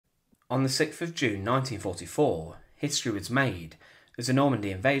On the 6th of June 1944, history was made as the Normandy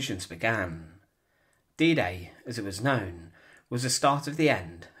invasions began. D-Day, as it was known, was the start of the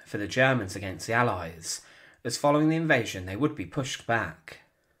end for the Germans against the Allies, as following the invasion they would be pushed back.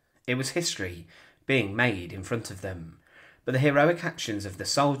 It was history being made in front of them, but the heroic actions of the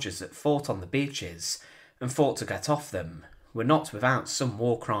soldiers that fought on the beaches and fought to get off them were not without some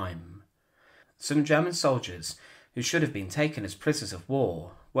war crime. Some German soldiers who should have been taken as prisoners of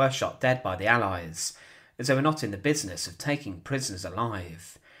war were shot dead by the Allies, as they were not in the business of taking prisoners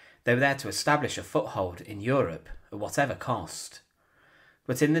alive. They were there to establish a foothold in Europe at whatever cost.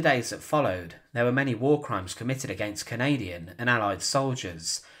 But in the days that followed, there were many war crimes committed against Canadian and Allied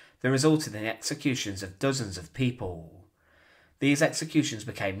soldiers that resulted in the executions of dozens of people. These executions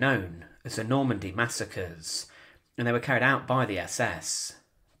became known as the Normandy Massacres, and they were carried out by the SS.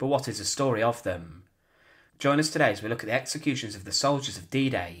 But what is the story of them? Join us today as we look at the executions of the soldiers of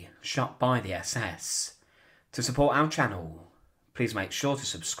D-Day shot by the SS. To support our channel, please make sure to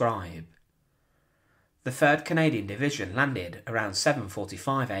subscribe. The 3rd Canadian Division landed around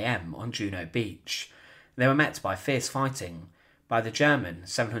 7:45 AM on Juno Beach. They were met by fierce fighting by the German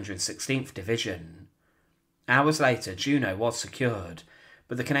 716th Division. Hours later, Juno was secured,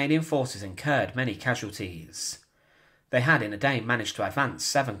 but the Canadian forces incurred many casualties. They had in a day managed to advance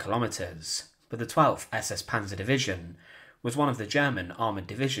 7 kilometres, but the 12th SS Panzer Division was one of the German armoured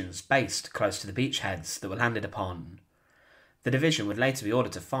divisions based close to the beachheads that were landed upon. The division would later be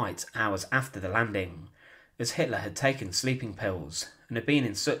ordered to fight hours after the landing, as Hitler had taken sleeping pills and had been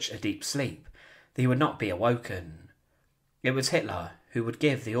in such a deep sleep that he would not be awoken. It was Hitler who would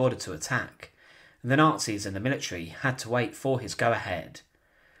give the order to attack, and the Nazis and the military had to wait for his go-ahead.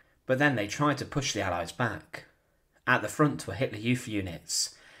 But then they tried to push the Allies back. At the front were Hitler Youth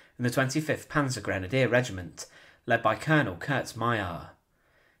units, and the 25th Panzer Grenadier Regiment, led by Colonel Kurt Meyer.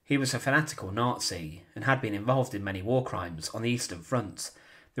 He was a fanatical Nazi and had been involved in many war crimes on the Eastern Front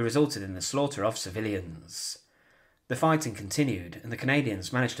that resulted in the slaughter of civilians. The fighting continued and the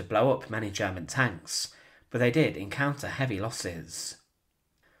Canadians managed to blow up many German tanks, but they did encounter heavy losses.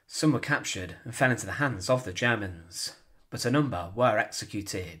 Some were captured and fell into the hands of the Germans, but a number were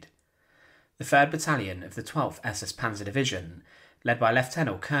executed. The 3rd Battalion of the 12th SS Panzer Division, led by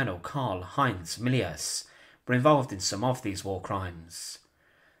Lieutenant Colonel Karl-Heinz Milius, were involved in some of these war crimes.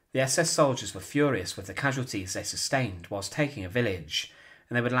 The SS soldiers were furious with the casualties they sustained whilst taking a village,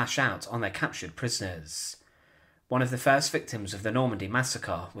 and they would lash out on their captured prisoners. One of the first victims of the Normandy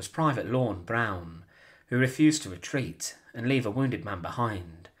Massacre was Private Lorne Brown, who refused to retreat and leave a wounded man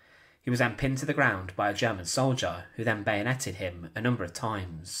behind. He was then pinned to the ground by a German soldier who then bayoneted him a number of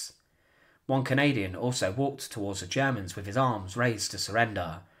times. One Canadian also walked towards the Germans with his arms raised to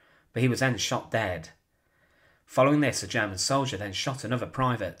surrender, but he was then shot dead. Following this, a German soldier then shot another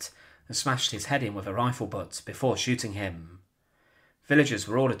private and smashed his head in with a rifle butt before shooting him. Villagers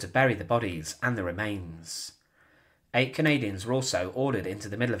were ordered to bury the bodies and the remains. 8 Canadians were also ordered into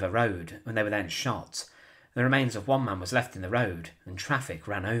the middle of a road when they were then shot. The remains of one man was left in the road and traffic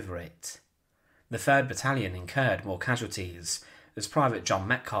ran over it. The 3rd Battalion incurred more casualties as Private John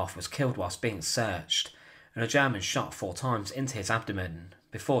Metcalf was killed whilst being searched, and a German shot 4 times into his abdomen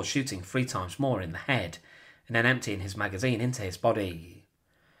before shooting 3 times more in the head and then emptying his magazine into his body.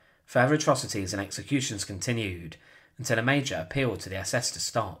 Further atrocities and executions continued until a major appealed to the SS to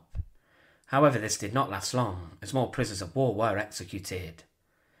stop. However, this did not last long, as more prisoners of war were executed.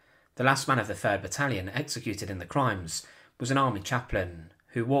 The last man of the 3rd Battalion executed in the crimes was an army chaplain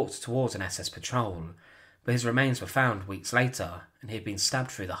who walked towards an SS patrol, but his remains were found weeks later and he had been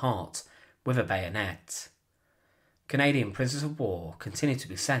stabbed through the heart with a bayonet. Canadian prisoners of war continued to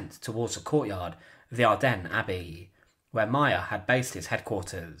be sent towards the courtyard of the Ardennes Abbey, where Meyer had based his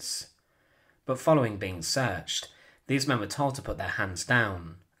headquarters. But following being searched, these men were told to put their hands down,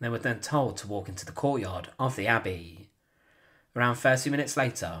 and they were then told to walk into the courtyard of the Abbey. Around 30 minutes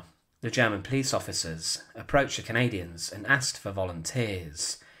later, the German police officers approached the Canadians and asked for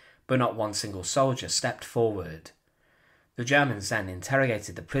volunteers, but not one single soldier stepped forward. The Germans then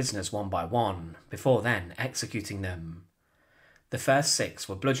interrogated the prisoners one by one, before then executing them. The first 6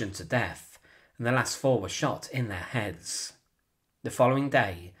 were bludgeoned to death, and the last 4 were shot in their heads. The following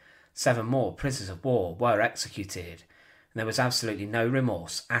day, 7 more prisoners of war were executed, and there was absolutely no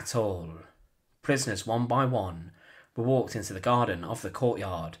remorse at all. Prisoners one by one were walked into the garden of the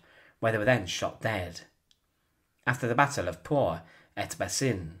courtyard, where they were then shot dead. After the Battle of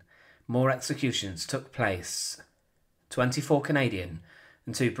Port-et-Bessin, more executions took place. 24 Canadian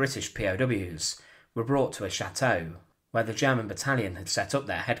and 2 British POWs were brought to a chateau where the German battalion had set up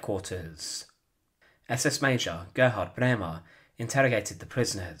their headquarters. SS Major Gerhard Bremer interrogated the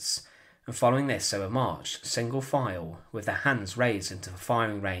prisoners, and following this they were marched single file with their hands raised into the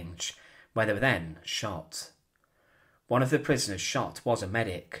firing range, where they were then shot. One of the prisoners shot was a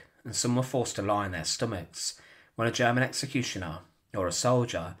medic, and some were forced to lie on their stomachs when a German executioner, or a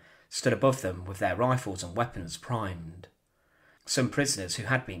soldier, stood above them with their rifles and weapons primed. Some prisoners who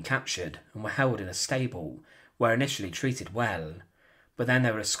had been captured and were held in a stable were initially treated well, but then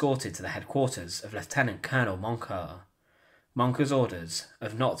they were escorted to the headquarters of Lieutenant Colonel Moncur. Moncur's orders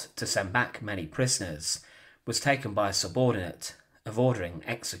of not to send back many prisoners was taken by a subordinate of ordering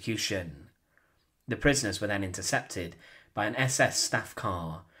execution. The prisoners were then intercepted by an SS staff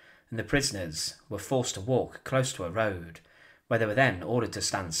car, and the prisoners were forced to walk close to a road, where they were then ordered to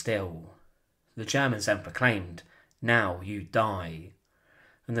stand still. The Germans then proclaimed, "Now you die,"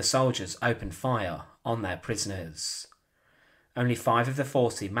 and the soldiers opened fire on their prisoners. Only 5 of the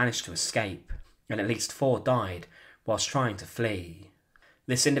 40 managed to escape, and at least 4 died whilst trying to flee.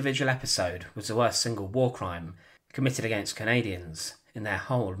 This individual episode was the worst single war crime committed against Canadians in their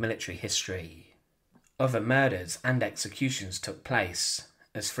whole military history. Other murders and executions took place,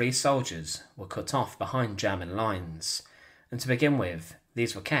 as free soldiers were cut off behind German lines, and to begin with,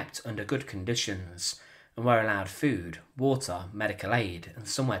 these were kept under good conditions and were allowed food, water, medical aid, and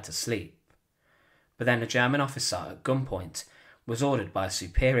somewhere to sleep. But then a German officer at gunpoint was ordered by a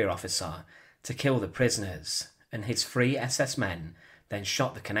superior officer to kill the prisoners, and his free SS men then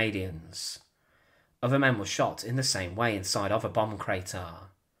shot the Canadians. Other men were shot in the same way inside of a bomb crater.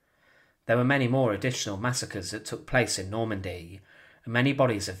 There were many more additional massacres that took place in Normandy, and many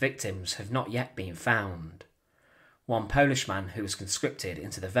bodies of victims have not yet been found. One Polish man who was conscripted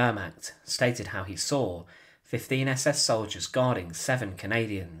into the Wehrmacht stated how he saw 15 SS soldiers guarding 7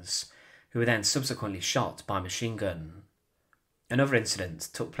 Canadians, who were then subsequently shot by machine gun. Another incident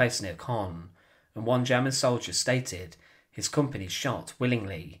took place near Caen, and one German soldier stated his company shot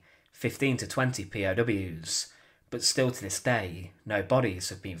willingly 15 to 20 POWs, but still to this day no bodies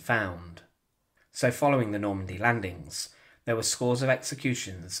have been found. So following the Normandy landings, there were scores of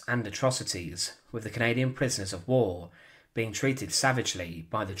executions and atrocities, with the Canadian prisoners of war being treated savagely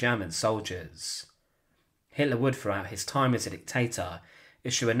by the German soldiers. Hitler would, throughout his time as a dictator,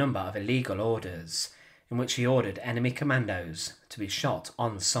 issue a number of illegal orders, in which he ordered enemy commandos to be shot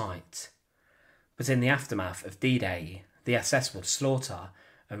on sight. But in the aftermath of D-Day, the SS would slaughter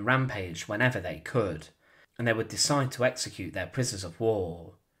and rampage whenever they could, and they would decide to execute their prisoners of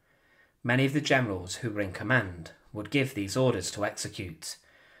war. Many of the generals who were in command would give these orders to execute,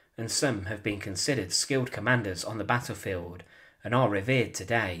 and some have been considered skilled commanders on the battlefield and are revered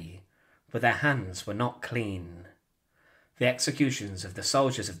today, but their hands were not clean. The executions of the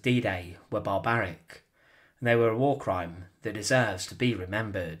soldiers of D-Day were barbaric, and they were a war crime that deserves to be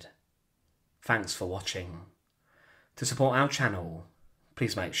remembered. Thanks for watching. To support our channel,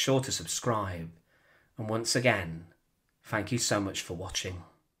 please make sure to subscribe, and once again, thank you so much for watching.